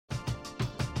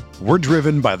We're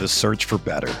driven by the search for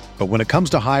better. But when it comes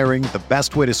to hiring, the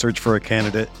best way to search for a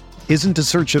candidate isn't to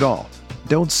search at all.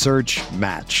 Don't search,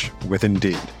 match with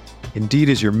Indeed. Indeed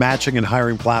is your matching and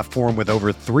hiring platform with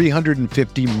over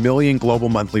 350 million global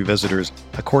monthly visitors,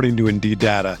 according to Indeed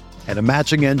data, and a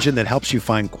matching engine that helps you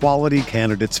find quality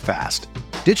candidates fast.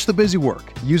 Ditch the busy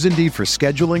work. Use Indeed for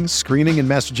scheduling, screening, and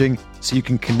messaging so you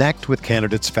can connect with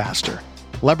candidates faster.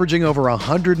 Leveraging over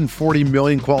 140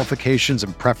 million qualifications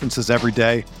and preferences every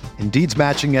day, Indeed's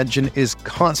matching engine is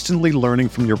constantly learning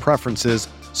from your preferences,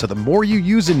 so the more you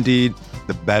use Indeed,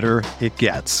 the better it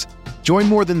gets. Join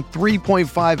more than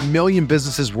 3.5 million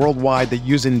businesses worldwide that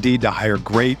use Indeed to hire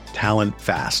great talent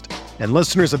fast. And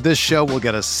listeners of this show will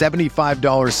get a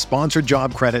 $75 sponsored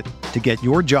job credit to get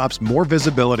your jobs more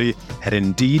visibility at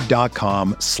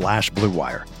Indeed.com/Blue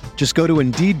Wire. Just go to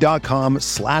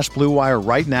Indeed.com/Blue Wire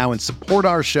right now and support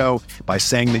our show by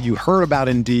saying that you heard about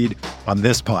Indeed on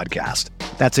this podcast.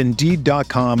 That's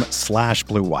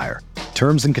Indeed.com/Blue Wire.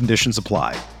 Terms and conditions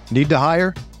apply. Need to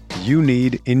hire? You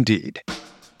need Indeed.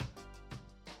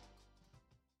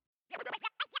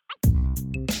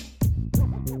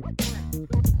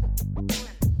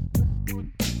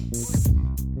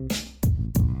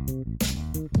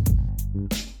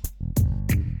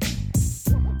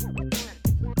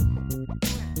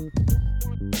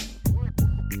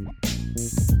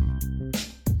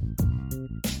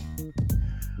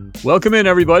 Welcome in,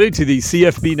 everybody, to the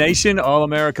CFB Nation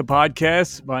All-America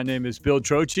Podcast. My name is Bill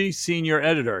Trocchi, Senior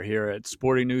Editor here at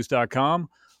SportingNews.com,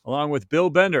 along with Bill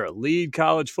Bender, lead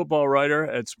college football writer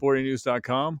at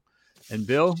SportingNews.com. And,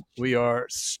 Bill, we are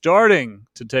starting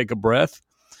to take a breath,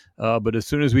 but as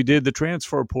soon as we did, the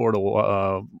transfer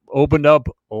portal opened up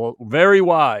very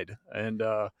wide, and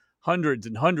hundreds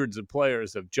and hundreds of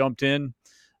players have jumped in.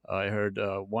 I heard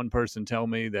one person tell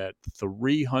me that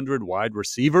 300 wide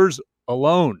receivers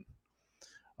alone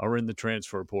are in the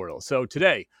transfer portal. So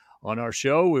today on our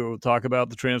show, we will talk about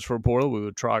the transfer portal. We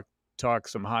will talk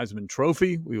some Heisman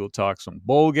Trophy. We will talk some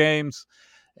bowl games,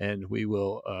 and we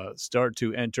will start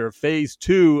to enter phase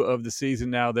 2 of the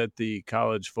season now that the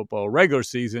college football regular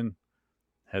season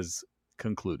has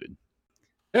concluded.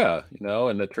 Yeah,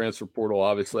 and the transfer portal,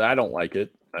 obviously, I don't like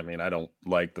it. I mean, I don't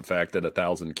like the fact that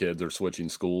 1,000 kids are switching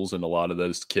schools, and a lot of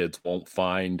those kids won't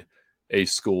find a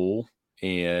school.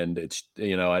 And it's,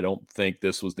 I don't think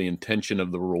this was the intention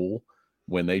of the rule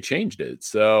when they changed it.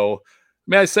 So, I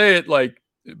mean, I say it like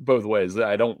both ways.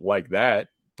 I don't like that,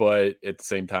 but at the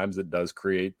same time, it does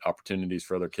create opportunities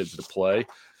for other kids to play.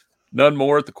 None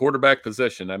more at the quarterback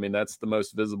position. I mean, that's the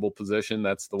most visible position.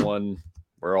 That's the one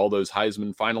where all those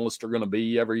Heisman finalists are going to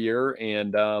be every year.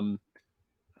 And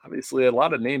obviously, a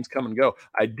lot of names come and go.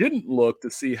 I didn't look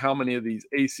to see how many of these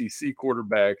ACC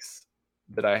quarterbacks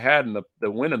that I had in the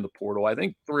win in the portal. I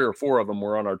think 3 or 4 of them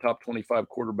were on our top 25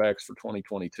 quarterbacks for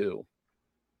 2022.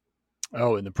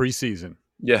 Oh, in the preseason.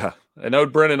 Yeah. I know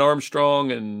Brennan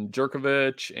Armstrong and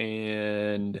Jerkovich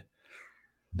and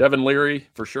Devin Leary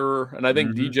for sure. And I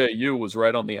think DJU was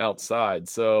right on the outside.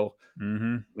 So, I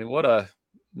mean, what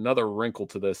another wrinkle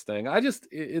to this thing.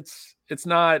 It's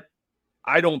not,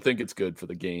 I don't think it's good for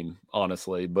the game,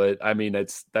 honestly, but I mean,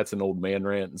 that's an old man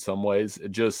rant in some ways.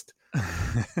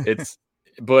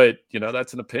 But,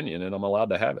 that's an opinion, and I'm allowed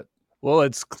to have it. Well,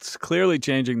 it's clearly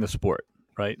changing the sport,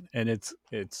 right? And it's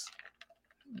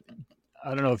I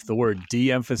don't know if the word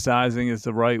de-emphasizing is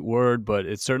the right word, but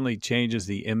it certainly changes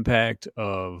the impact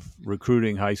of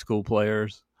recruiting high school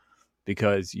players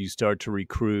because you start to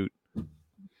recruit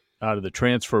out of the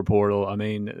transfer portal. I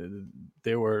mean,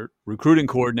 there were recruiting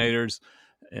coordinators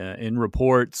in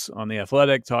reports on The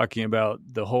Athletic talking about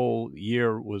the whole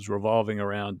year was revolving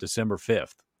around December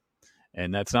 5th.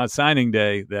 And that's not signing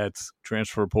day. That's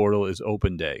transfer portal is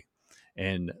open day.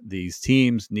 And these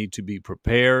teams need to be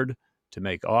prepared to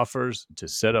make offers, to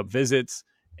set up visits,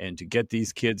 and to get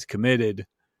these kids committed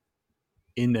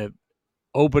in the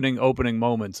opening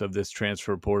moments of this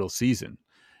transfer portal season.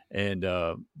 And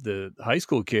the high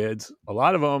school kids, a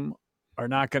lot of them are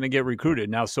not going to get recruited.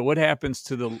 Now, so what happens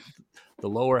to the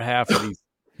lower half of these,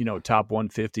 top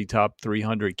 150, top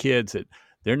 300 kids that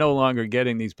they're no longer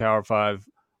getting these Power 5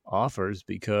 offers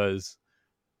because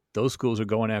those schools are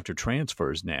going after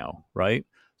transfers now, right?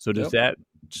 So does that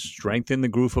strengthen the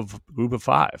group of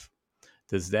 5?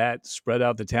 Does that spread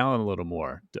out the talent a little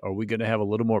more? Are we going to have a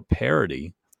little more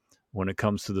parity when it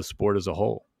comes to the sport as a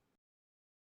whole?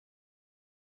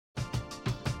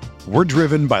 We're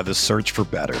driven by the search for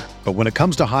better. But when it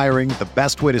comes to hiring, the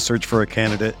best way to search for a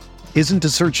candidate isn't to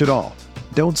search at all.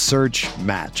 Don't search,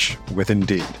 match with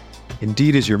Indeed.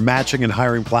 Indeed is your matching and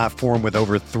hiring platform with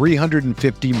over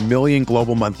 350 million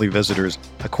global monthly visitors,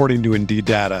 according to Indeed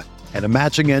data, and a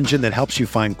matching engine that helps you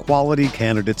find quality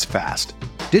candidates fast.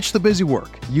 Ditch the busy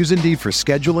work. Use Indeed for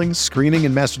scheduling, screening,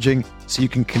 and messaging so you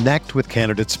can connect with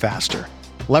candidates faster.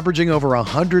 Leveraging over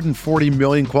 140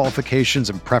 million qualifications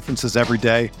and preferences every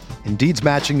day, Indeed's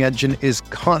matching engine is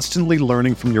constantly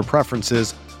learning from your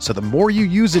preferences, so the more you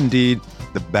use Indeed,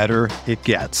 the better it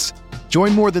gets.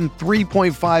 Join more than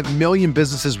 3.5 million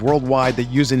businesses worldwide that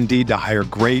use Indeed to hire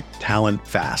great talent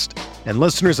fast. And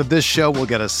listeners of this show will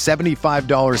get a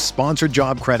 $75 sponsored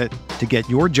job credit to get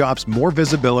your jobs more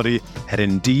visibility at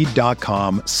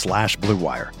Indeed.com/Blue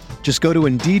Wire. Just go to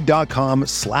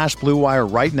Indeed.com/Blue Wire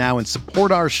right now and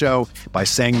support our show by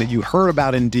saying that you heard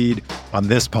about Indeed on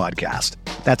this podcast.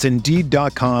 That's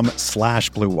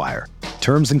Indeed.com/Blue Wire.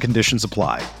 Terms and conditions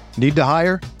apply. Need to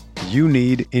hire? You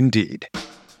need Indeed.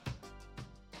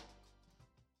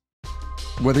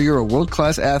 Whether you're a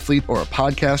world-class athlete or a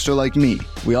podcaster like me,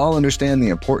 we all understand the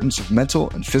importance of mental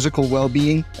and physical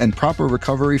well-being and proper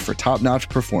recovery for top-notch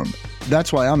performance.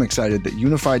 That's why I'm excited that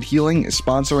Unified Healing is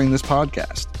sponsoring this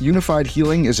podcast. Unified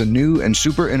Healing is a new and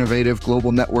super innovative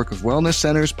global network of wellness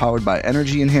centers powered by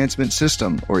Energy Enhancement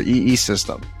System, or EE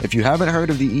System. If you haven't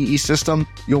heard of the EE System,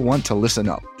 you'll want to listen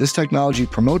up. This technology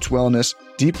promotes wellness,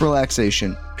 deep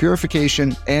relaxation,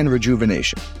 purification, and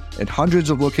rejuvenation. At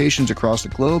hundreds of locations across the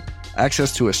globe,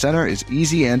 access to a center is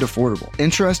easy and affordable.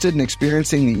 Interested in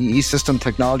experiencing the EE System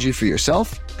technology for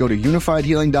yourself? Go to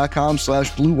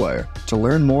unifiedhealing.com/Blue Wire to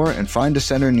learn more and find a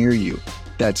center near you.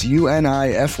 That's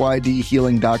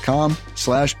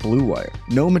UNIFYDhealing.com/Blue Wire.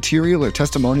 No material or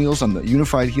testimonials on the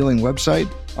Unified Healing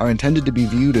website are intended to be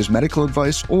viewed as medical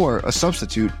advice or a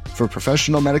substitute for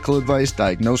professional medical advice,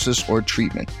 diagnosis, or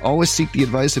treatment. Always seek the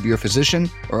advice of your physician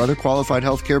or other qualified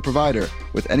healthcare provider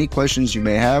with any questions you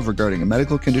may have regarding a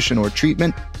medical condition or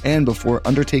treatment and before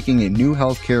undertaking a new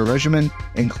healthcare regimen,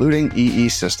 including EE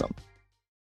System.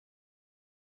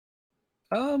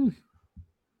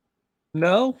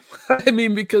 No, I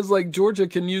mean, because like Georgia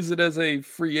can use it as a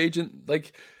free agent,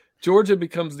 like Georgia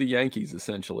becomes the Yankees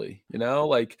essentially,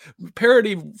 like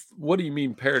parity. What do you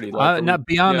mean parity? Like not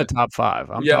beyond the top five.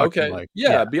 I'm talking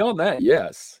okay. Beyond that.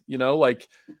 Yes. Like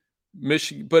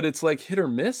Michigan, but it's like hit or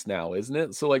miss now, isn't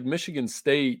it? So like Michigan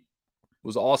State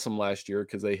was awesome last year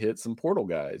because they hit some portal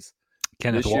guys.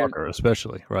 Kenneth Walker,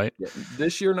 especially, right? Yeah,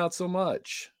 this year, not so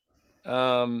much.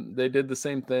 They did the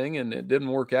same thing and it didn't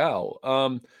work out.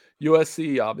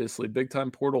 USC, obviously,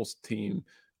 big-time portals team.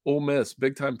 Ole Miss,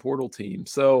 big-time portal team.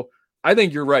 So I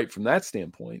think you're right from that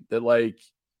standpoint that, like,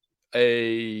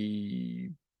 a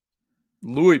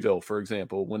Louisville, for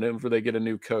example, whenever they get a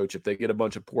new coach, if they get a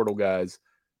bunch of portal guys,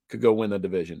 could go win the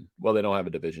division. Well, they don't have a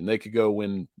division. They could go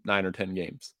win 9 or 10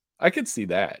 games. I could see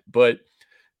that. But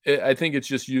I think it's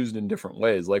just used in different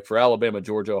ways. Like for Alabama,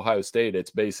 Georgia, Ohio State, it's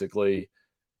basically –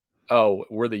 oh,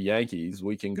 we're the Yankees.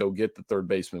 We can go get the third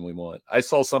baseman we want. I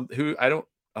saw who I don't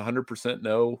 100%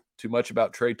 know too much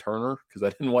about, Trey Turner, because I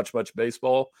didn't watch much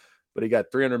baseball, but he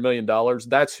got $300 million.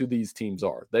 That's who these teams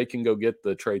are. They can go get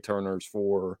the Trey Turners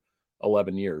for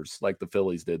 11 years, like the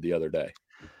Phillies did the other day.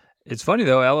 It's funny,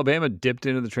 though. Alabama dipped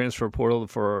into the transfer portal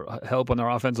for help on their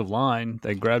offensive line.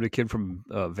 They grabbed a kid from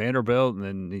Vanderbilt, and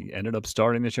then he ended up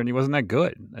starting this year, and he wasn't that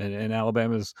good. And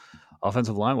Alabama's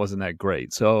offensive line wasn't that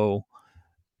great. So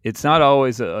it's not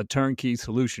always a turnkey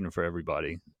solution for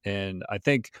everybody. And I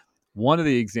think one of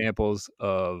the examples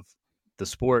of the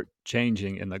sport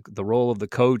changing and the role of the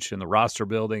coach and the roster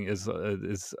building is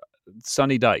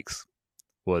Sonny Dykes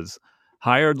was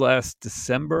hired last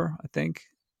December, I think,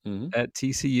 at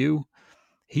TCU.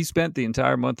 He spent the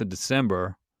entire month of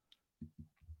December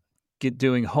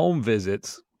doing home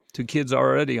visits to kids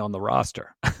already on the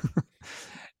roster.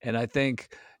 And I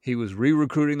think he was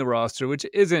re-recruiting the roster, which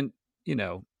isn't,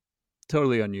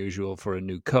 totally unusual for a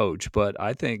new coach, but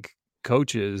I think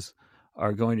coaches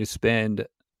are going to spend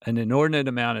an inordinate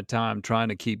amount of time trying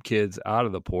to keep kids out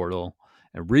of the portal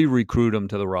and re-recruit them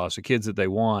to the roster, kids that they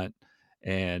want.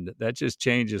 And that just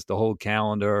changes the whole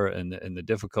calendar and the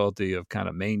difficulty of kind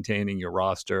of maintaining your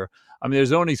roster. I mean,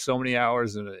 there's only so many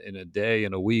hours in a day,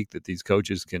 in a week that these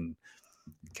coaches can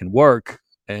work.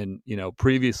 And,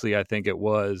 previously I think it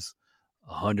was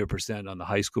 100% on the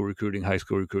high school recruiting.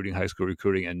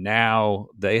 And now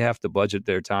they have to budget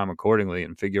their time accordingly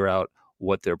and figure out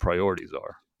what their priorities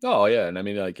are. Oh, yeah. And I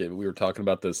mean, like we were talking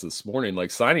about this morning,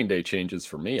 like signing day changes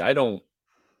for me.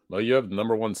 Well, you have the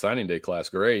number one signing day class.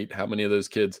 Great. How many of those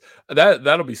kids?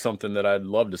 That'll be something that I'd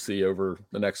love to see over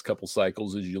the next couple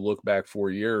cycles as you look back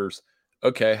 4 years.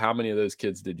 Okay, how many of those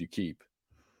kids did you keep?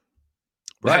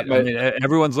 Right. I mean,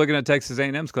 everyone's looking at Texas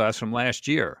A&M's class from last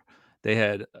year. They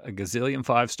had a gazillion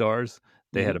 5 stars.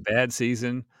 They had a bad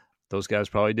season. Those guys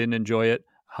probably didn't enjoy it.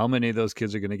 how many of those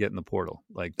kids are going to get in the portal?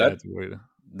 Like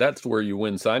that's where you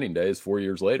win signing day is 4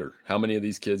 years later. How many of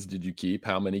these kids did you keep?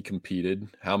 How many competed?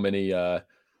 How many, so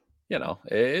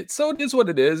it is what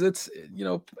it is. It's,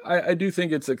 I do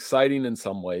think it's exciting in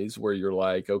some ways where you're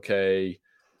like, okay,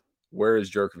 where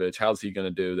is Jurkovec? How's he going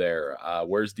to do there?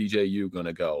 Where's DJU going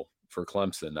to go for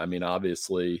Clemson? I mean,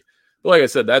 obviously, like I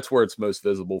said, that's where it's most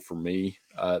visible for me,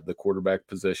 the quarterback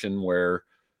position where,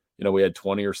 we had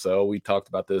 20 or so. We talked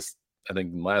about this, I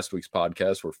think, in last week's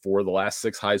podcast, where 4 of the last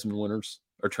 6 Heisman winners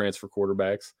are transfer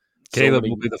quarterbacks. Caleb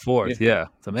will be the 4th. Yeah,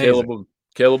 it's amazing.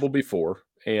 Caleb will be 4.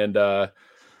 And,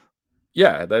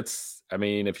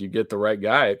 if you get the right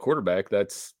guy at quarterback,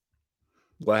 that's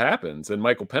what happens. And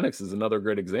Michael Penix is another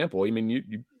great example. I mean, you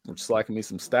were slacking me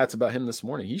some stats about him this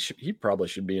morning. He probably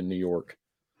should be in New York.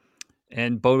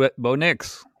 And Bo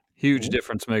Nix, huge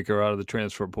difference maker out of the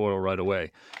transfer portal right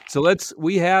away. So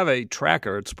we have a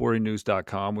tracker at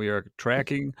sportingnews.com. We are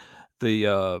tracking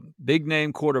the big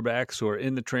name quarterbacks who are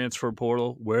in the transfer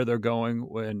portal, where they're going,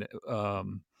 where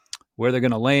they're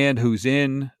going to land, who's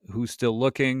in, who's still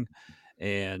looking.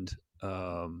 And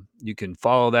you can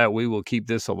follow that. We will keep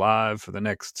this alive for the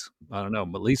next, I don't know,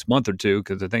 at least month or two,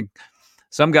 because I think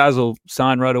some guys will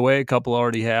sign right away. A couple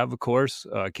already have, of course.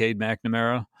 Cade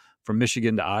McNamara from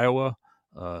Michigan to Iowa.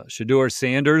 Shedeur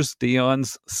Sanders,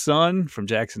 Deion's son, from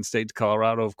Jackson State to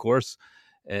Colorado, of course.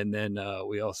 And then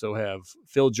we also have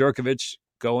Phil Jurkovec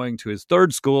going to his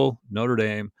 3rd school, Notre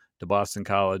Dame, to Boston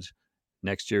College.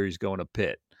 Next year he's going to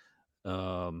Pitt.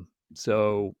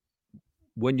 So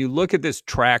when you look at this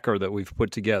tracker that we've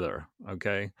put together,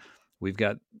 okay, we've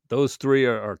got those 3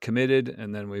 are committed,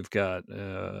 and then we've got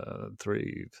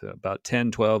about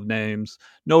 10, 12 names,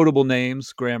 notable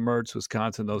names, Graham Mertz,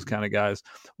 Wisconsin, those kind of guys.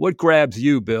 What grabs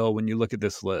you, Bill, when you look at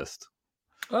this list?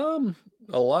 A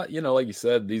lot, like you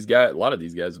said, a lot of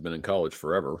these guys have been in college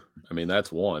forever. I mean,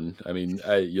 that's one. I mean,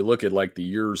 you look at like the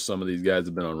years some of these guys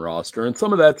have been on roster, and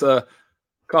some of that's a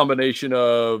combination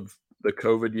of the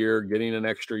COVID year, getting an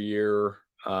extra year,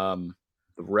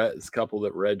 the couple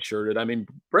that redshirted. I mean,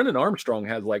 Brennan Armstrong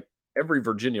has like every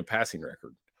Virginia passing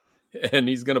record, and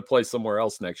he's going to play somewhere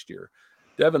else next year.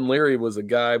 Devin Leary was a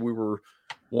guy we were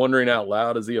wondering out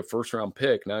loud, is he a 1st-round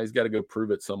pick? Now he's got to go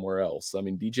prove it somewhere else. I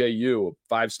mean, DJU,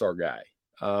 a 5-star guy.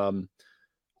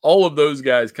 All of those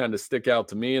guys kind of stick out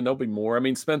to me, and there'll be more. I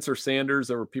mean, Spencer Sanders,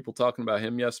 there were people talking about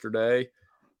him yesterday.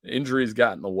 Injuries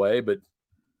got in the way, but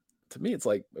to me, it's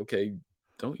like, okay,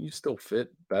 don't you still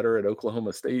fit better at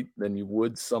Oklahoma State than you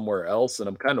would somewhere else? And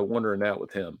I'm kind of wondering that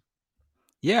with him.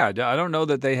 Yeah, I don't know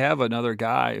that they have another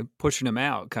guy pushing him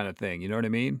out kind of thing. You know what I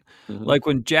mean? Mm-hmm. Like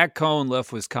when Jack Cohn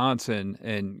left Wisconsin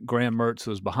and Graham Mertz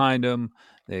was behind him,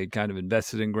 they kind of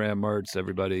invested in Graham Mertz.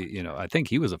 Everybody, I think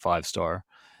he was a 5-star,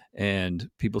 and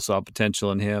people saw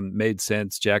potential in him. Made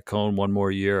sense. Jack Cohn, 1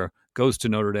 more year, goes to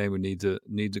Notre Dame, who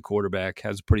needs a quarterback,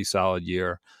 has a pretty solid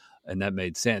year. And that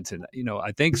made sense. And,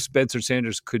 I think Spencer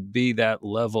Sanders could be that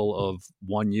level of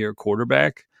 1-year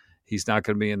quarterback. He's not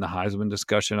going to be in the Heisman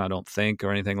discussion, I don't think,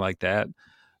 or anything like that.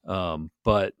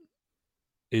 But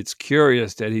it's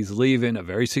curious that he's leaving a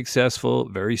very successful,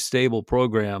 very stable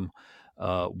program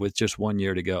with just 1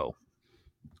 year to go.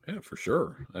 Yeah, for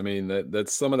sure. I mean,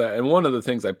 that's some of that. And one of the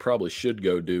things I probably should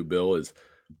go do, Bill, is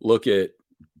look at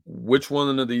which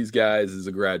one of these guys is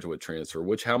a graduate transfer,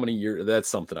 how many years. That's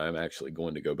something I'm actually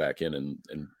going to go back in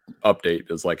and update,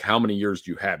 is like, how many years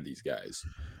do you have these guys?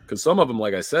 Because some of them,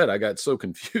 like I said, I got so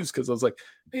confused because I was like,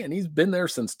 man, he's been there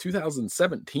since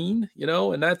 2017,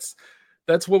 and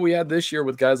that's what we had this year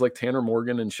with guys like Tanner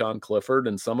Morgan and Sean Clifford.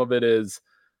 And some of it is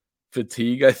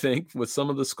fatigue, I think, with some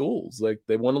of the schools. Like,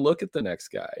 they want to look at the next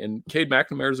guy. And Cade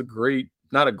McNamara is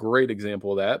not a great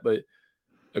example of that, but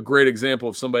a great example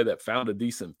of somebody that found a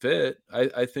decent fit.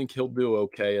 I think he'll do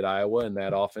okay at Iowa, and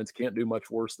that offense can't do much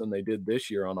worse than they did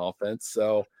this year on offense.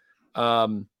 So,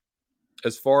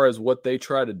 as far as what they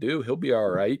try to do, he'll be all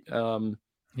right.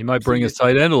 He might bring his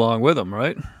tight end along with him,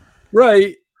 right?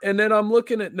 Right. And then I'm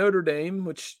looking at Notre Dame,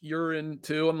 which you're in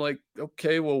too. I'm like,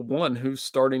 okay, well, 1, who's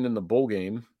starting in the bowl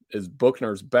game? Is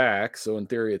Buchner's back? So in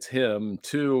theory, it's him.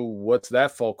 2, what's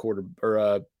that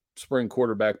spring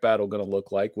quarterback battle going to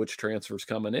look like? Which transfer's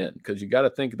coming in? Because you got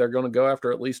to think they're going to go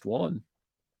after at least one.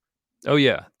 Oh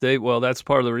yeah, that's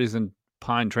part of the reason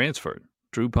Pine transferred.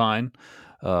 Drew Pine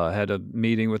had a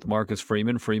meeting with Marcus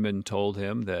Freeman. Freeman told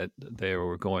him that they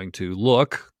were going to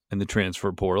look in the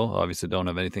transfer portal. Obviously don't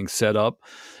have anything set up,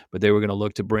 but they were going to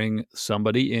look to bring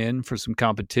somebody in for some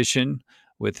competition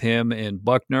with him and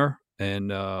Buchner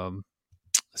and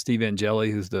Steve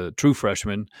Angeli, who's the true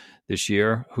freshman this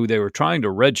year, who they were trying to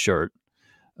redshirt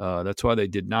That's why they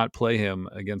did not play him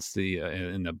against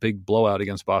in the big blowout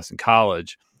against Boston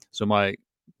College. So my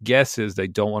guess is they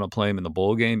don't want to play him in the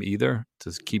bowl game either,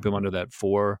 to keep him under that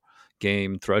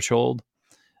 4-game threshold,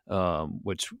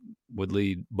 which would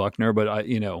lead Buckner. But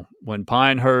when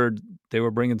Pine heard they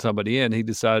were bringing somebody in, he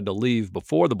decided to leave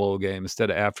before the bowl game instead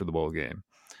of after the bowl game.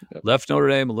 Yep. Left Notre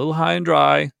Dame a little high and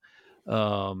dry.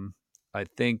 I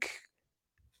think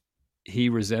he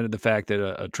resented the fact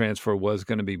that a transfer was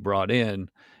going to be brought in.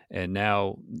 And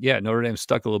now, Notre Dame's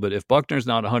stuck a little bit. If Buckner's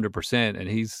not 100% and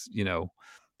he's,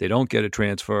 they don't get a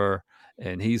transfer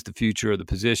and he's the future of the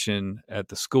position at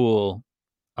the school,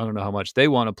 I don't know how much they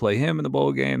want to play him in the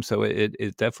bowl game. So it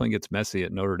definitely gets messy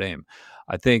at Notre Dame.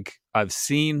 I think I've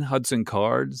seen Hudson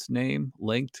Card's name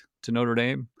linked to Notre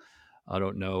Dame. I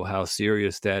don't know how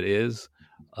serious that is.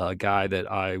 A guy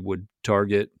that I would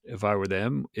target if I were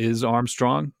them is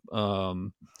Armstrong. I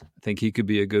think he could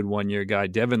be a good one-year guy.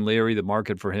 Devin Leary, the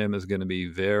market for him is going to be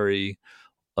very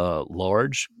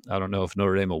large. I don't know if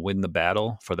Notre Dame will win the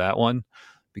battle for that one,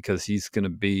 because he's going to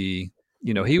be,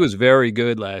 he was very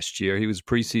good last year. He was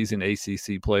preseason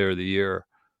ACC Player of the Year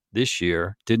this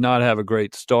year. Did not have a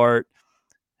great start.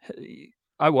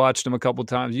 I watched him a couple of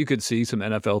times. You could see some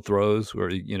NFL throws where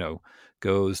he,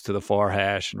 goes to the far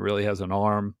hash and really has an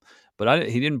arm, but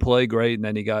he didn't play great. And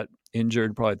then he got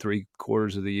injured probably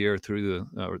 3/4 of the year through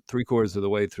 3/4 of the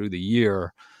way through the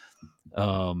year.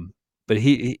 But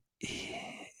he's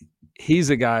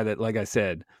a guy that, like I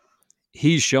said,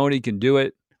 he's shown he can do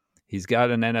it. He's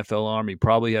got an NFL arm. He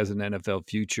probably has an NFL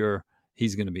future.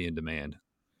 He's going to be in demand.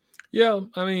 Yeah,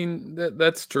 I mean,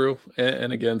 that's true.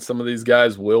 And again, some of these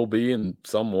guys will be and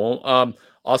some won't.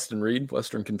 Austin Reed,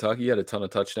 Western Kentucky, had a ton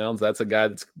of touchdowns. That's a guy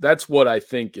that's what I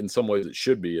think in some ways it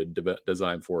should be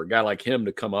designed for. A guy like him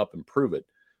to come up and prove it,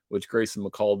 which Grayson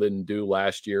McCall didn't do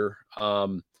last year.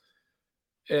 And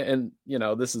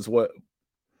this is what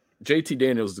JT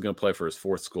Daniels is going to play for his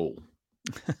 4th school.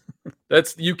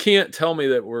 You can't tell me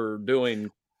that we're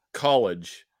doing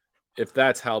college if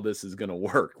that's how this is going to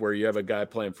work, where you have a guy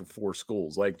playing for 4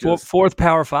 schools, like just 4th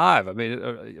Power 5. I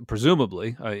mean,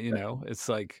 presumably, it's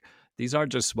like these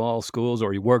aren't just small schools,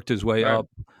 or he worked his way up,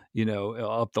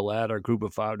 up the ladder, group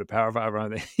of 5 to Power 5.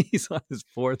 Around he's on his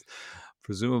 4th,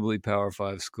 presumably Power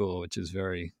 5 school, which is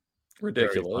very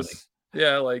ridiculous.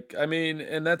 Very funny.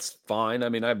 And that's fine.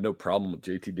 I have no problem with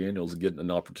JT Daniels getting an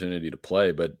opportunity to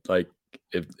play, but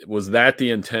was that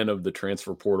the intent of the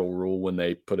transfer portal rule when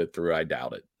they put it through? I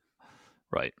doubt it.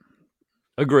 Right.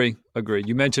 Agree.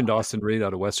 You mentioned Austin Reed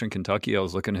out of Western Kentucky. I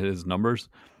was looking at his numbers.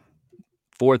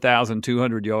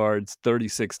 4,200 yards,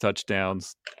 36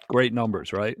 touchdowns. Great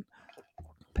numbers, right?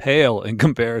 Pale in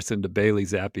comparison to Bailey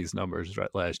Zappi's numbers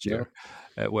last year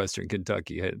at Western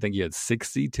Kentucky. I think he had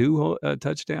 62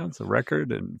 touchdowns, a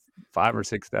record, and 5,000 or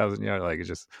 6,000 yards.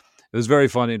 It was very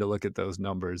funny to look at those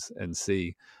numbers and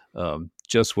see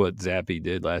just what Zappi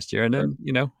did last year. And then,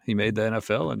 he made the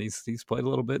NFL, and he's played a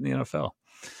little bit in the NFL.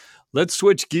 Let's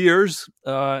switch gears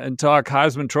and talk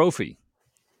Heisman Trophy.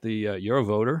 You're a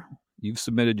voter. You've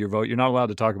submitted your vote. You're not allowed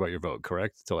to talk about your vote,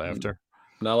 correct? Till after.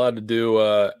 Not allowed to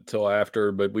do till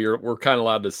after, but we're kind of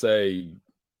allowed to say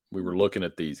we were looking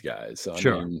at these guys. So,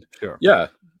 sure. Yeah,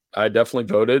 I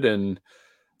definitely voted, and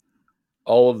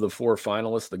all of the 4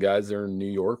 finalists, the guys there in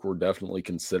New York, were definitely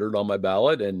considered on my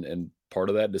ballot and part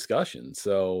of that discussion.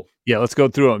 So yeah, let's go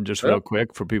through them just real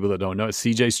quick for people that don't know.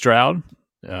 C.J. Stroud,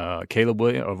 Caleb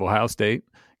Williams of Ohio State,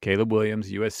 Caleb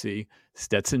Williams, USC,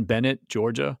 Stetson Bennett,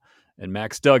 Georgia, and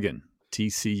Max Duggan,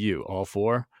 TCU. All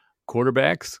 4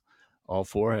 quarterbacks. All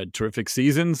 4 had terrific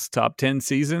seasons, top 10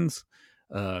 seasons.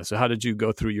 So how did you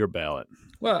go through your ballot?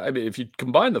 Well, if you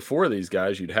combine the 4 of these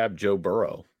guys, you'd have Joe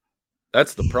Burrow.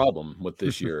 That's the problem with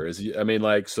this year.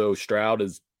 So Stroud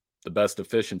is the best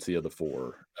efficiency of the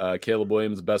 4. Caleb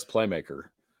Williams, the best playmaker,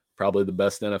 probably the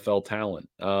best NFL talent.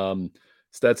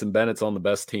 Stetson Bennett's on the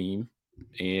best team,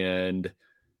 and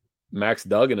Max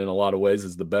Duggan, in a lot of ways,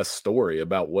 is the best story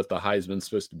about what the Heisman's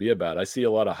supposed to be about. I see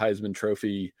a lot of Heisman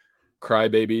Trophy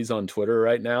crybabies on Twitter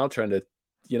right now trying to,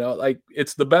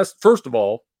 it's the best. First of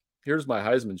all, here's my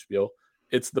Heisman spiel.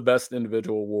 It's the best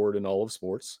individual award in all of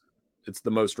sports. It's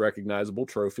the most recognizable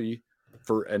trophy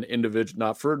for an individual,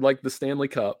 not for the Stanley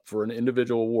Cup, for an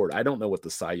individual award. I don't know what the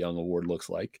Cy Young Award looks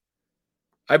like.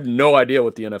 I have no idea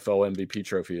what the NFL MVP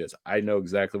trophy is. I know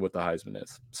exactly what the Heisman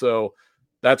is. So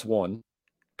that's one.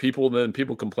 People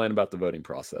complain about the voting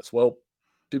process. Well,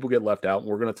 people get left out, and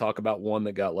we're going to talk about one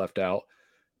that got left out.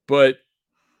 But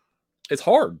it's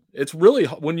hard. It's really,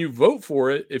 when you vote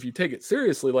for it, if you take it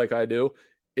seriously like I do,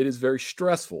 it is very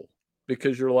stressful,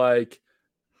 because you're like,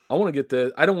 I want to get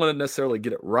this. I don't want to necessarily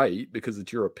get it right because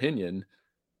it's your opinion,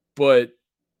 but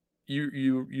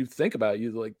you think about it,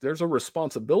 you like there's a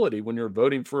responsibility when you're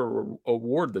voting for a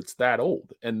award that's that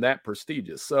old and that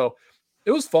prestigious. So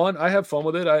it was fun. I have fun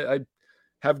with it. I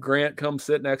have Grant come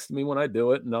sit next to me when I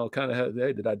do it, and I'll kind of have,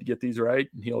 hey, did I get these right?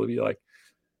 And he'll be like,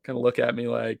 kind of look at me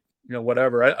like,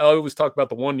 whatever. I always talk about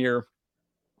the one year.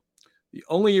 The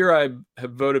only year I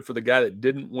have voted for the guy that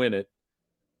didn't win it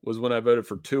was when I voted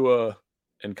for Tua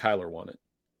and Kyler won it.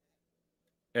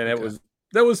 And that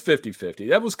was 50-50.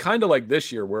 That was kind of like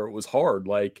this year where it was hard.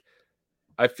 Like,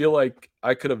 I feel like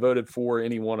I could have voted for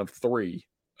any one of three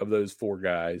of those four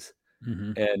guys.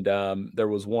 Mm-hmm. And there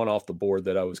was one off the board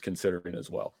that I was considering as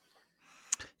well.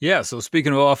 Yeah. So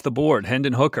speaking of off the board,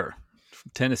 Hendon Hooker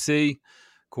from Tennessee,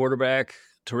 quarterback,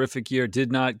 terrific year,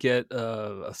 did not get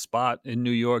a spot in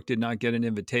New York, did not get an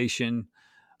invitation.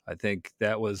 I think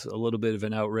that was a little bit of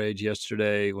an outrage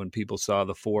yesterday when people saw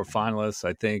the four finalists.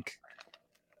 I think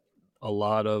a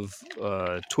lot of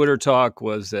Twitter talk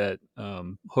was that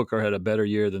Hooker had a better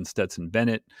year than Stetson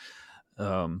Bennett.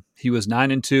 He was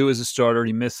 9-2 as a starter.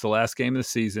 He missed the last game of the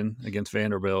season against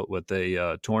Vanderbilt with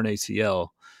a torn ACL.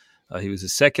 He was the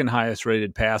second highest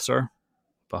rated passer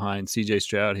behind C.J.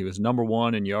 Stroud. He was number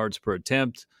one in yards per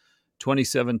attempt,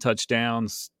 27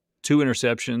 touchdowns, 2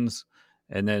 interceptions,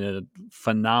 and then a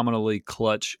phenomenally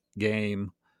clutch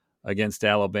game against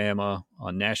Alabama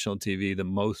on national TV,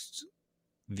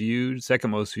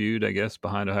 second most viewed, I guess,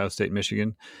 behind Ohio State,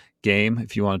 Michigan game.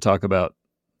 If you want to talk about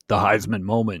the Heisman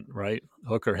moment, right?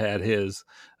 Hooker had his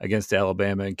against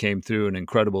Alabama and came through in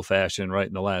incredible fashion right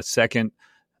in the last second,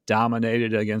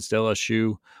 dominated against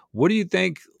LSU. What do you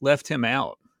think left him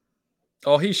out?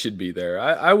 Oh, he should be there.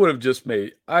 I would have just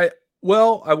I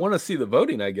want to see the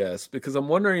voting, I guess, because I'm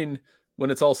wondering when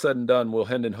it's all said and done, will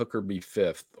Hendon Hooker be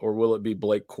fifth, or will it be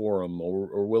Blake Corum,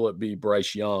 or will it be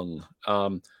Bryce Young?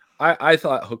 I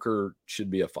thought Hooker should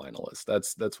be a finalist.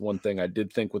 That's one thing I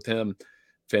did think with him.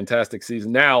 Fantastic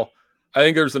season. Now, I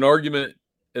think there's an argument,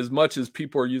 as much as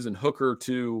people are using Hooker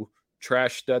to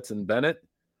trash Stetson Bennett,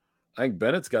 I think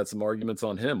Bennett's got some arguments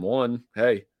on him. One,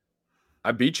 hey,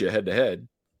 I beat you head to head.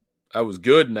 I was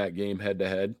good in that game head to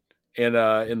head. And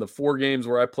in the 4 games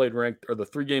where I played ranked, or the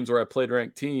 3 games where I played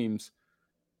ranked teams,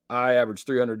 I averaged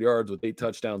 300 yards with 8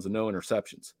 touchdowns and no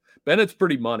interceptions. Bennett's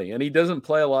pretty money, and he doesn't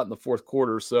play a lot in the fourth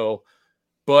quarter.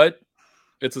 But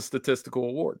it's a statistical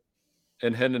award,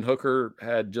 and Hendon Hooker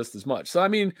had just as much. So, I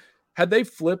mean, had they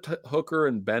flipped Hooker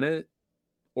and Bennett,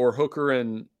 or Hooker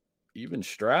and even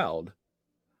Stroud,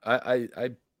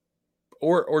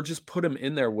 or just put him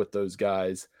in there with those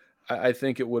guys, I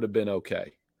think it would have been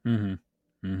okay.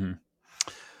 Mm-hmm. Mm-hmm.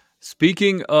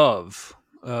 Speaking of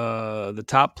the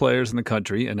top players in the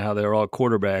country and how they're all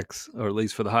quarterbacks, or at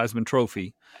least for the Heisman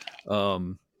Trophy,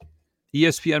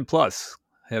 ESPN Plus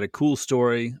had a cool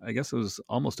story. I guess it was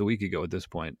almost a week ago at this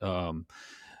point,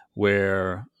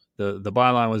 where the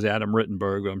byline was Adam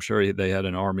Rittenberg. I'm sure they had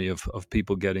an army of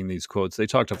people getting these quotes. They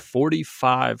talked to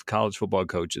 45 college football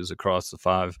coaches across the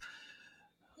 5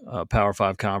 Power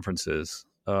 5 conferences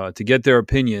to get their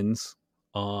opinions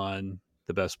on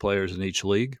the best players in each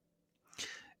league.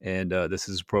 And this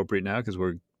is appropriate now because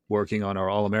we're working on our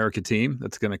All-America team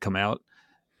that's going to come out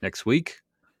next week.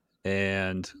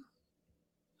 And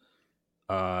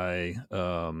I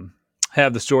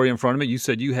have the story in front of me. You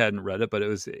said you hadn't read it, but it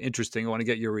was interesting. I want to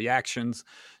get your reactions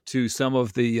to some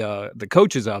of the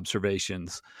coaches'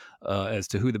 observations as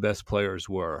to who the best players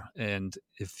were. And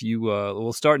if you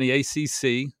we'll start in the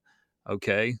ACC,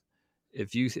 okay?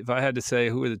 If I had to say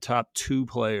who are the top 2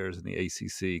 players in the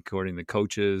ACC according to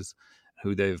coaches,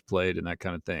 who they've played and that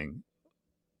kind of thing,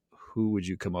 who would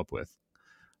you come up with?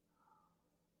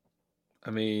 I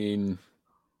mean,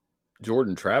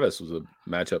 Jordan Travis was a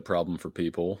matchup problem for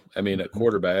people. I mean, at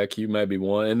quarterback, you might be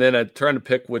one. And then trying to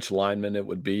pick which lineman it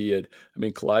would be.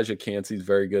 Kalijah Cansey's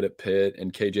very good at Pitt,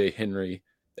 and KJ Henry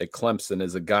at Clemson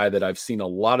is a guy that I've seen a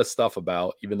lot of stuff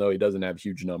about, even though he doesn't have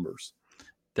huge numbers.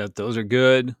 Those are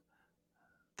good.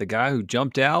 The guy who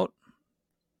jumped out,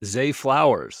 Zay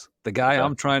Flowers, the guy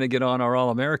I'm trying to get on our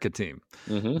All-America team.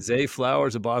 Mm-hmm. Zay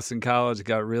Flowers of Boston College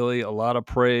got really a lot of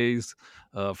praise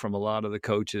from a lot of the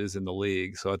coaches in the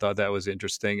league. So I thought that was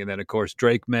interesting. And then, of course,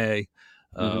 Drake May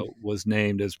was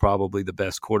named as probably the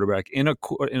best quarterback in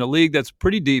a league that's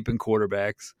pretty deep in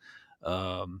quarterbacks.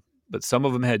 But some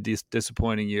of them had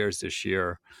disappointing years this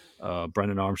year.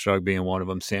 Brendan Armstrong being one of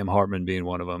them, Sam Hartman being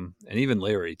one of them, and even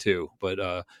Larry too.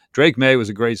 But Drake May was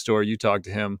a great story. You talked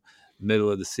to him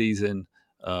middle of the season,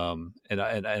 and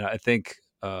I think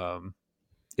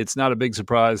it's not a big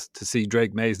surprise to see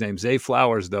Drake May's name. Zay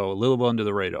Flowers, though, a little under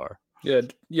the radar.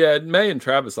 Yeah. May and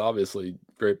Travis obviously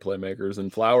great playmakers,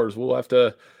 and Flowers will have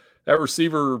to. That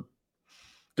receiver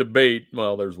debate,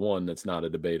 well, there's one that's not a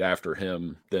debate after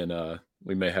him, then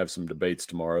we may have some debates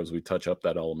tomorrow as we touch up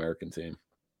that All-American team.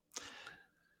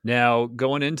 Now,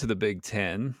 going into the Big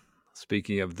Ten,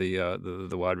 speaking of the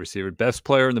wide receiver, best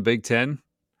player in the Big Ten?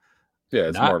 Yeah,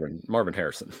 it's Marvin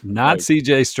Harrison. Not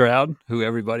C.J. Stroud, who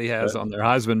everybody has on their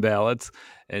Heisman ballots,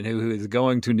 and who is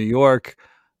going to New York,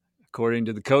 according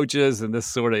to the coaches and this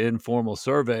sort of informal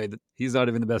survey, that he's not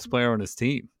even the best player on his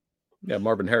team. Yeah,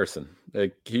 Marvin Harrison.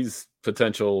 He's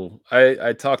potential.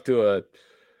 I talked to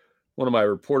one of my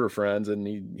reporter friends, and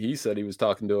he said he was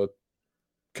talking to a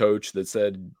coach that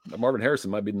said Marvin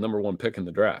Harrison might be the number one pick in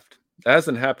the draft. That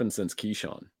hasn't happened since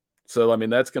Keyshawn. So, I mean,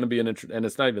 that's going to be and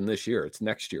it's not even this year. It's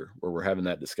next year where we're having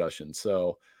that discussion.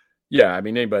 So, yeah, I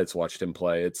mean, anybody that's watched him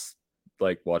play, it's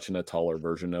like watching a taller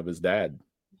version of his dad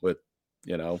with,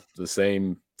 the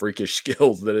same freakish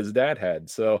skills that his dad had.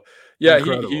 So, yeah,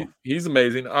 he's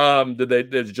amazing.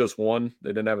 Did just one?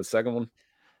 They didn't have a second one?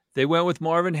 They went with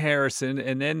Marvin Harrison,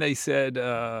 and then they said who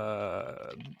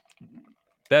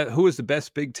was the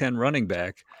best Big Ten running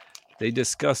back? They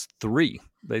discussed three.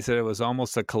 They said it was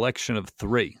almost a collection of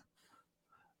three.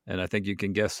 And I think you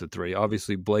can guess the three.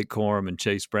 Obviously, Blake Corum and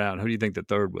Chase Brown. Who do you think the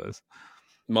third was?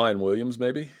 Mayan Williams,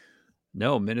 maybe?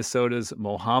 No, Minnesota's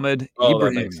Mohamed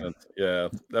Ibrahim. That makes sense. Yeah,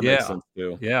 that makes sense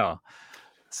too. Yeah.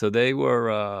 So they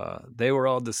were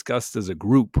all discussed as a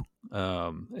group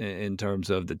in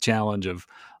terms of the challenge of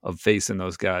facing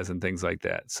those guys and things like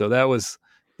that. So that was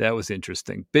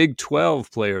interesting. Big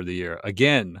 12 Player of the Year.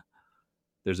 Again,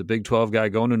 there's a Big 12 guy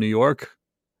going to New York.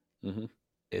 Mm-hmm.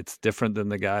 It's different than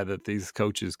the guy that these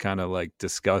coaches kind of like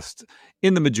discussed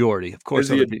in the majority. Of course,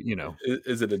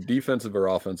 is it a defensive or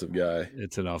offensive guy?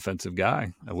 It's an offensive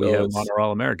guy. We have him on our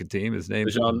All-American team. His name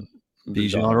is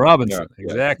Bijan Robinson. Yeah,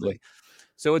 exactly. Yeah.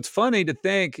 So it's funny to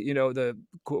think, the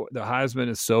Heisman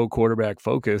is so quarterback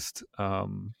focused.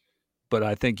 But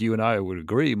I think you and I would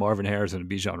agree Marvin Harrison and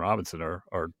Bijan Robinson are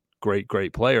great,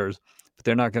 great players, but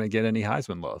they're not going to get any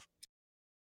Heisman love.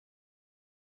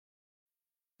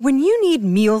 When you need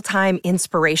mealtime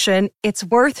inspiration, it's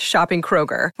worth shopping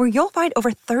Kroger, where you'll find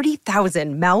over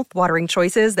 30,000 mouth-watering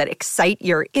choices that excite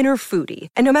your inner foodie.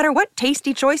 And no matter what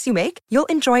tasty choice you make, you'll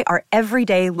enjoy our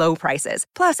everyday low prices,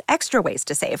 plus extra ways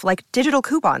to save, like digital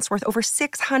coupons worth over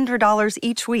 $600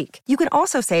 each week. You can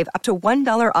also save up to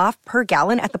 $1 off per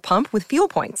gallon at the pump with fuel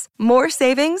points. More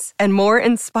savings and more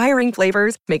inspiring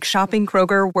flavors make shopping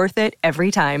Kroger worth it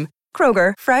every time.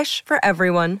 Kroger, fresh for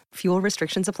everyone. Fuel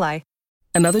restrictions apply.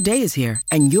 Another day is here,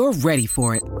 and you're ready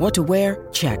for it. What to wear?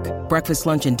 Check. Breakfast,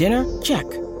 lunch, and dinner? Check.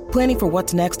 Planning for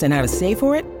what's next and how to save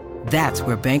for it? That's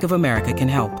where Bank of America can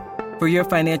help. For your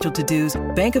financial to-dos,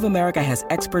 Bank of America has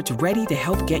experts ready to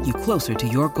help get you closer to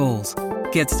your goals.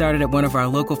 Get started at one of our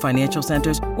local financial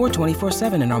centers or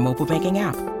 24/7 in our mobile banking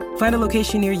app. Find a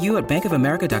location near you at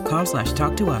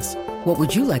bankofamerica.com/talktous. What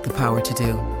would you like the power to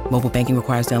do? Mobile banking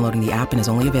requires downloading the app and is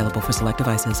only available for select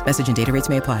devices. Message and data rates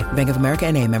may apply. Bank of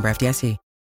America NA, member FDIC.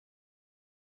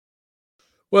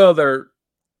 Well, we're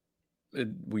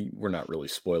not really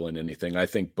spoiling anything. I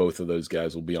think both of those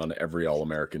guys will be on every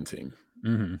All-American team.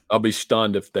 Mm-hmm. I'll be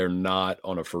stunned if they're not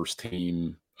on a first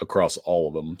team across all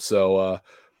of them. So,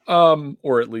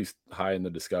 or at least high in the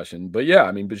discussion. But yeah,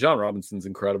 I mean, Bijan Robinson's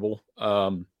incredible.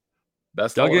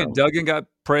 Best Duggan got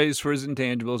praise for his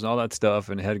intangibles and all that stuff,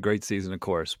 and had a great season, of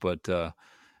course. But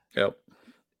yep,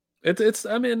 it's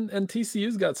I mean, and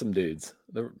TCU's got some dudes.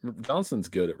 Johnson's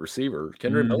good at receiver.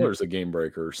 Kendrick Miller's a game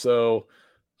breaker. So,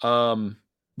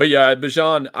 but yeah,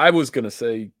 Bijan, I was gonna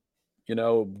say,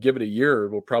 give it a year.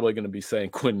 We're probably going to be saying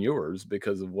Quinn Ewers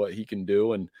because of what he can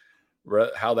do and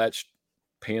how that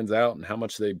pans out and how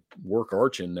much they work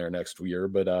Arch in there next year.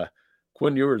 But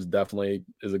Quinn Ewers definitely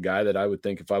is a guy that I would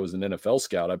think if I was an NFL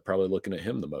scout, I'd probably looking at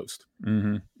him the most.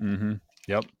 Mm-hmm. Mm-hmm.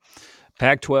 Yep.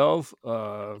 Pac-12,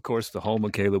 of course, the home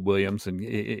of Caleb Williams, and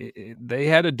they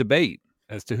had a debate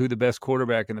as to who the best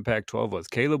quarterback in the Pac-12 was.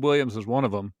 Caleb Williams was one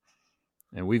of them,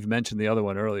 and we've mentioned the other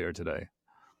one earlier today.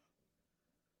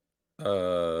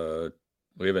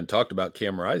 We haven't talked about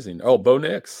Cam Rising. Oh, Bo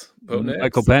Nix.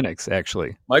 Michael Penix,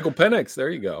 actually. Michael Penix. There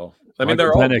you go. I mean,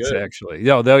 Michael they're Penix, all good. Actually.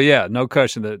 Yeah, no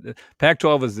question. The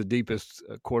Pac-12 is the deepest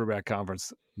quarterback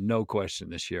conference, no question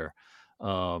this year.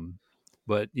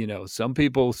 But, some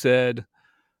people said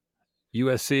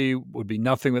USC would be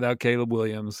nothing without Caleb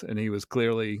Williams, and he was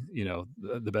clearly,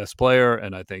 the best player,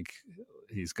 and I think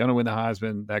he's going to win the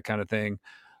Heisman, that kind of thing.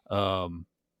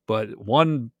 But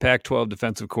one Pac-12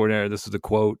 defensive coordinator, this is a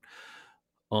quote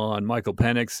on Michael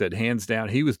Penix, said, hands down,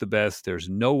 he was the best. There's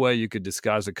no way you could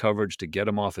disguise a coverage to get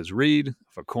him off his read.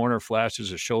 If a corner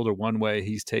flashes a shoulder one way,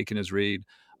 he's taking his read.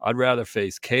 I'd rather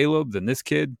face Caleb than this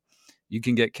kid. you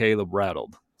can get Caleb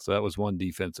rattled. So that was one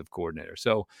defensive coordinator.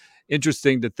 So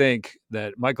interesting to think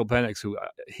that Michael Penix, who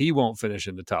he won't finish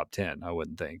in the top 10, I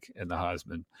wouldn't think, in the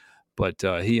Heisman, but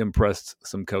he impressed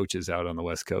some coaches out on the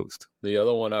West Coast. The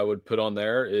other one I would put on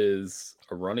there is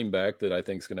a running back that I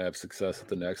think is going to have success at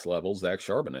the next level, Zach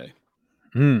Charbonnet.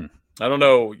 I don't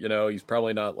know, he's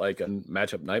probably not like a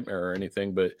matchup nightmare or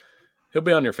anything, but he'll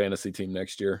be on your fantasy team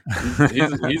next year.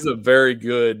 He's a very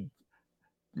good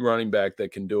running back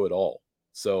that can do it all.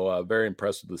 So very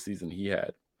impressed with the season he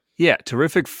had. Yeah,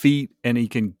 terrific feet, and he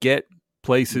can get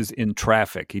places in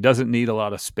traffic. He doesn't need a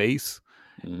lot of space,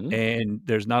 and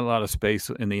there's not a lot of space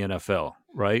in the NFL,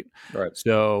 right? Right.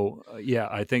 So,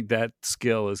 I think that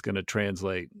skill is going to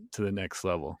translate to the next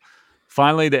level.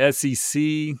 Finally, the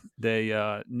SEC,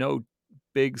 they no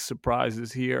big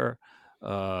surprises here.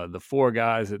 The four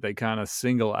guys that they kind of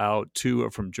single out, 2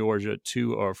 are from Georgia,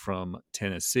 2 are from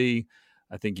Tennessee.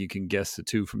 I think you can guess the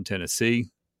 2 from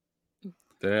Tennessee.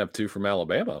 They have 2 from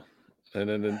Alabama. And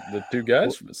then the 2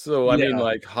 guys. So, I mean,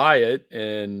 like Hyatt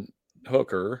and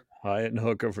Hooker. Hyatt and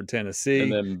Hooker for Tennessee.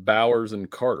 And then Bowers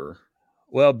and Carter.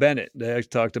 Well, Bennett. They actually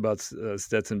talked about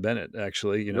Stetson Bennett,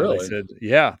 actually. Really? They said,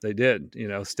 yeah, they did.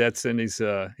 Stetson,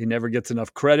 he never gets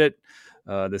enough credit.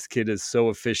 This kid is so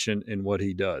efficient in what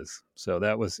he does. So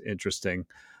that was interesting.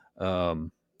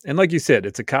 And like you said,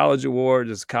 it's a college award.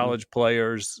 It's college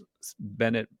players.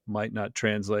 Bennett might not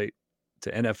translate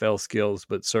to NFL skills,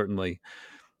 but certainly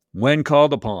when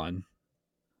called upon,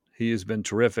 he has been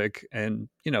terrific. And,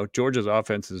 Georgia's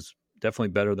offense is definitely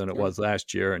better than it was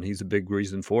last year, and he's a big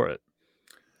reason for it.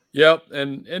 Yep.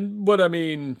 And what I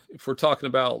mean, if we're talking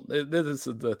about, this is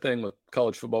the thing with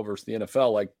college football versus the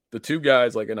NFL, like the 2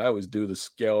 guys, and I always do the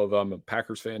scale of I'm a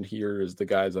Packers fan, here is the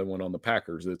guys I want on the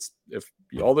Packers. It's if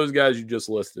all those guys you just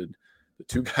listed, the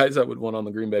 2 guys I would want on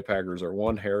the Green Bay Packers are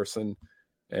 1 Harrison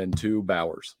and 2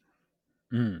 Bowers.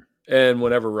 And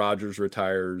whenever Rodgers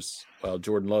retires, well,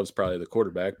 Jordan Love's probably the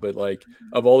quarterback, but like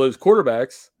of all those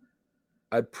quarterbacks,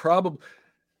 I'd probably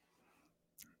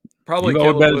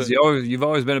you've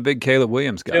always been a big Caleb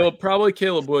Williams guy.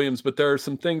 Caleb Williams, but there are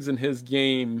some things in his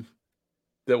game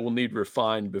that will need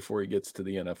refined before he gets to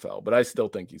the NFL. But I still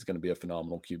think he's going to be a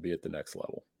phenomenal QB at the next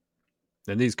level.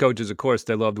 And these coaches, of course,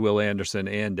 they loved Will Anderson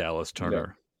and Dallas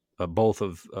Turner, both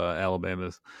of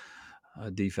Alabama's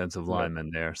defensive linemen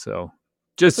there. So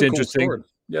just interesting. Cool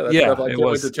yeah, I can't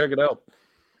wait to check it out.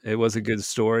 It was a good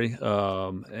story.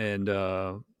 So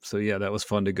that was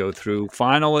fun to go through.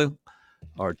 Finally,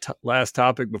 our last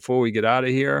topic before we get out of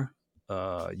here.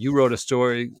 You wrote a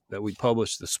story that we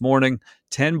published this morning,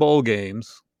 10 bowl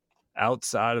games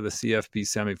outside of the CFP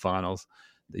semifinals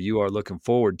that you are looking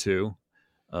forward to.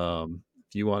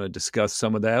 If you want to discuss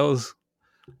some of those,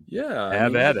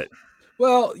 have at it.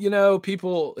 Well,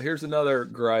 people, here's another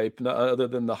gripe, other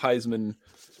than the Heisman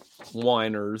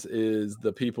whiners, is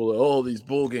the people, these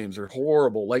bowl games are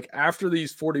horrible. Like after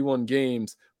these 41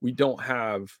 games, we don't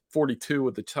have 42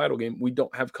 with the title game. We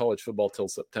don't have college football till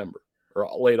September or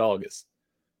late August.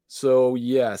 So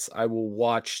yes, I will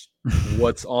watch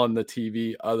what's on the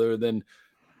TV other than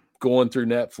going through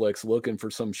Netflix looking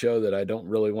for some show that I don't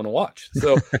really want to watch.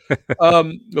 So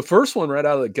the first one right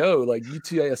out of the go, like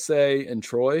UTSA and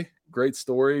Troy, great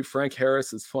story. Frank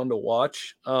Harris is fun to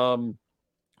watch.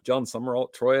 John Summerall,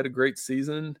 Troy had a great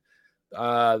season.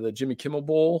 The Jimmy Kimmel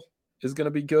Bowl is going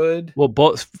to be good. Well,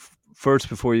 first,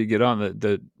 before you get on,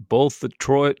 both the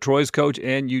Troy's coach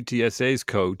and UTSA's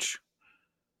coach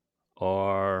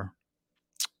are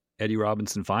Eddie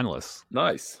Robinson finalists.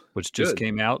 Nice. Which just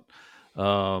came out.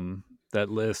 That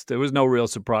list. There was no real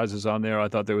surprises on there. I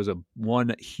thought there was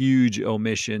one huge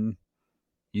omission.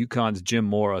 UConn's Jim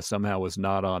Mora somehow was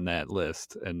not on that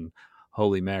list. And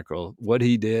holy mackerel, what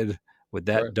he did with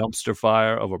that dumpster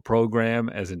fire of a program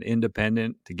as an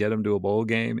independent to get him to a bowl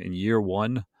game in year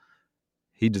one,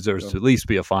 he deserves to at least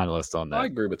be a finalist on that. I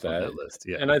agree with that list.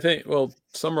 Yeah. And I think,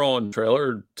 Summerall and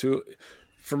Traylor too.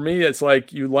 For me, it's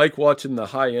like you like watching the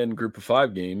high-end Group of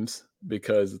 5 games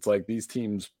because it's like these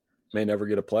teams may never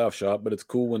get a playoff shot, but it's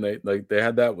cool when they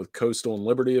had that with Coastal and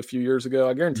Liberty a few years ago.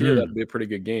 I guarantee you that'd be a pretty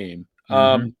good game.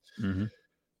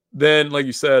 Then, like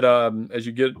you said, as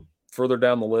you get further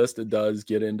down the list, it does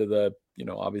get into the,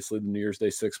 obviously the New Year's Day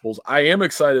Six Bowls. I am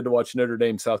excited to watch Notre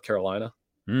Dame, South Carolina,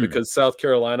 because South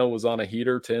Carolina was on a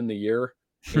heater to end the year.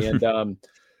 And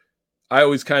I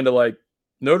always kind of like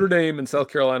Notre Dame and South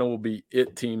Carolina will be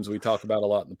it teams we talk about a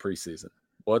lot in the preseason.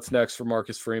 What's next for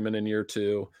Marcus Freeman in year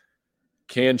 2?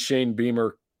 Can Shane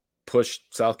Beamer push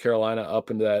South Carolina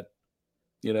up into that,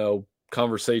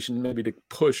 conversation, maybe to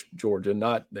push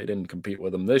Georgia? They didn't compete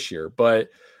with them this year, but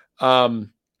that's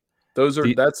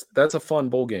a fun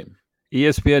bowl game.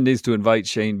 ESPN needs to invite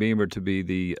Shane Beamer to be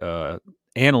the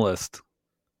analyst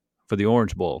for the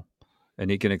Orange Bowl, and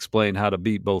he can explain how to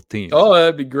beat both teams. Oh,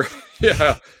 that'd be great.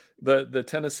 Yeah. The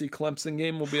Tennessee Clemson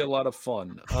game will be a lot of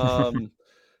fun.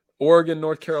 Oregon,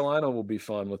 North Carolina will be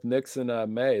fun with Nix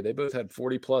and May. They both had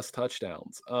 40+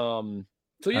 touchdowns.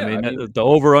 So yeah, I mean, the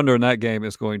over-under in that game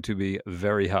is going to be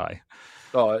very high.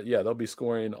 Oh yeah, they'll be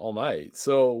scoring all night.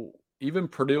 So even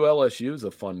Purdue LSU is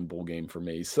a fun bowl game for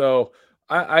me. So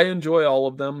I enjoy all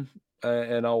of them,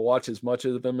 and I'll watch as much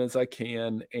of them as I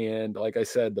can. And like I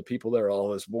said, the people there,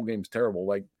 oh, this bowl game's terrible.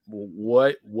 Like,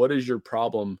 what is your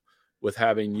problem with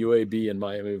having UAB and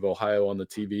Miami of Ohio on the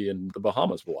TV and the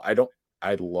Bahamas Bowl?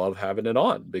 I love having it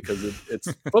on because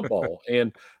it's football.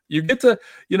 And you get to,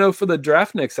 for the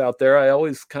draftniks out there, I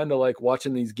always kind of like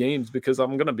watching these games because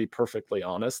I'm going to be perfectly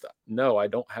honest. No, I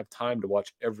don't have time to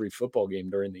watch every football game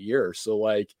during the year. So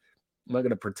like, I'm not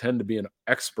going to pretend to be an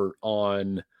expert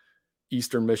on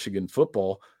Eastern Michigan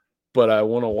football, but I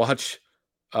want to watch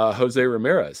Jose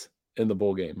Ramirez in the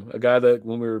bowl game, a guy that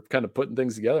when we were kind of putting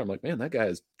things together, I'm like, man, that guy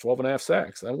has 12.5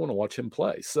 sacks. I want to watch him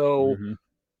play. So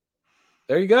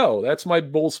there you go. That's my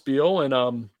bowl spiel. And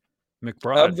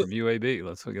McBride from UAB.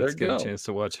 Let's get a chance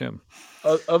to watch him.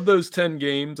 Of those 10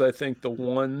 games, I think the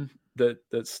one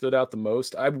that stood out the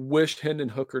most, I wished Hendon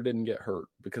Hooker didn't get hurt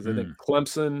because I think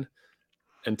Clemson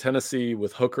and Tennessee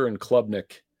with Hooker and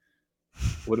Klubnik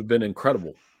would have been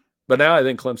incredible. But now I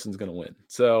think Clemson's going to win.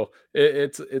 So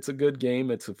it's a good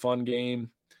game. It's a fun game.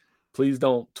 Please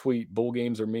don't tweet bowl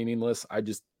games are meaningless.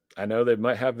 I know they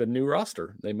might have a new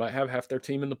roster. They might have half their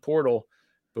team in the portal,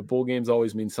 but bowl games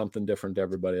always mean something different to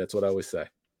everybody. That's what I always say.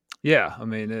 Yeah. I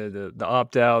mean, the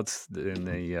opt-outs and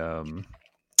the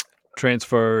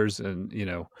transfers and,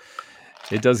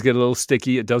 it does get a little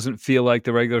sticky. It doesn't feel like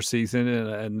the regular season,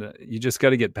 and you just got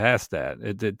to get past that.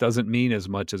 It doesn't mean as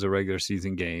much as a regular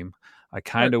season game. I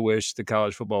kind of wish the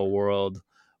college football world,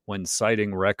 when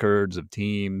citing records of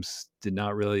teams, did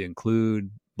not really include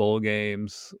bowl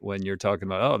games when you're talking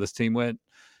about, oh, this team went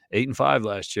 8-5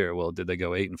 last year. Well, did they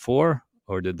go 8-4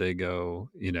 or did they go,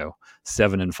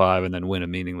 7-5 and then win a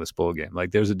meaningless bowl game?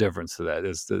 Like, there's a difference to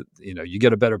that. You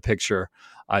get a better picture,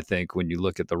 I think, when you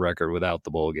look at the record without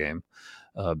the bowl game,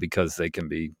 because they can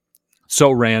be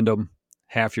so random.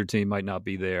 Half your team might not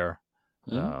be there,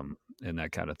 and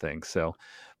that kind of thing. So,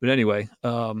 but anyway,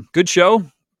 good show,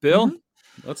 Bill.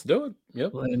 Let's do it.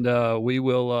 Yep. And we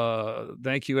will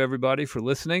thank you, everybody, for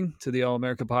listening to the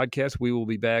All-America podcast. We will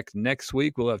be back next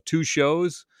week. We'll have 2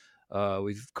 shows.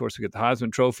 We get the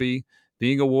Heisman Trophy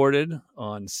being awarded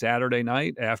on Saturday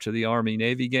night after the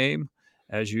Army-Navy game,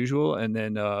 as usual. And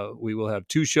then we will have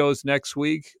 2 shows next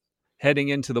week heading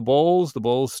into the bowls. The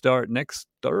bowls start next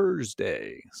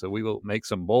Thursday. So we will make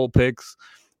some bowl picks.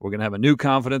 We're going to have a new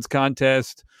confidence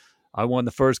contest. I won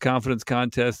the first confidence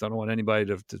contest. I don't want anybody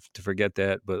to forget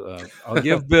that, but I'll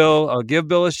give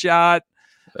Bill a shot.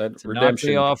 That's redemption.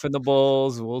 Knock me off in the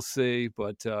bowls. We'll see.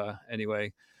 But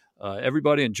anyway,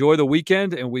 everybody enjoy the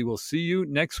weekend, and we will see you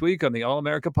next week on the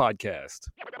All-America podcast.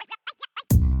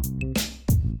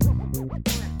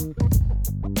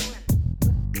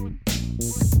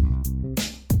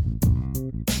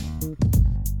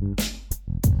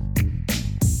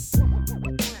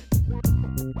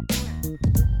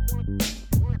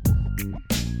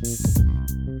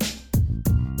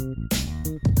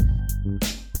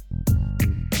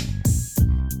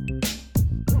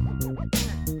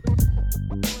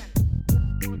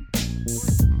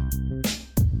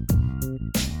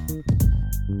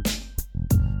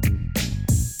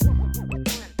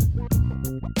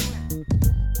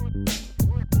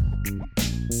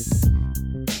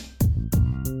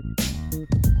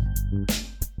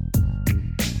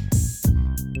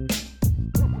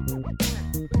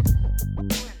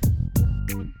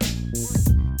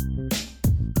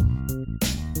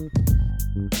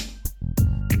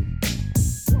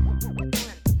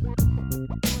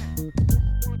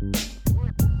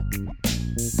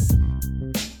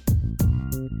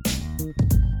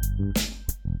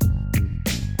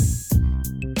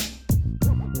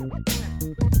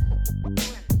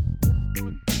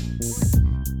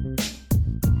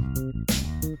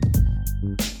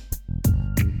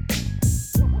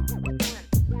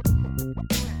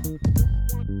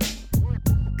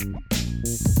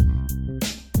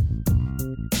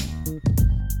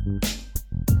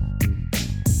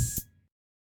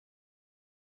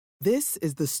 This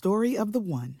is the story of the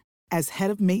one. As head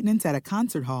of maintenance at a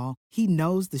concert hall, he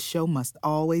knows the show must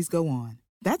always go on.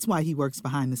 That's why he works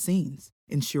behind the scenes,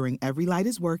 ensuring every light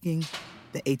is working,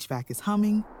 the HVAC is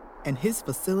humming, and his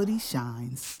facility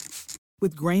shines.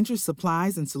 With Grainger's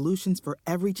supplies and solutions for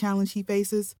every challenge he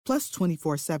faces, plus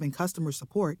 24/7 customer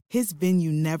support, his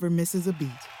venue never misses a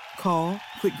beat. Call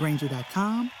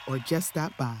quickgrainger.com or just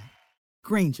stop by.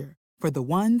 Grainger, for the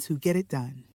ones who get it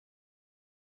done.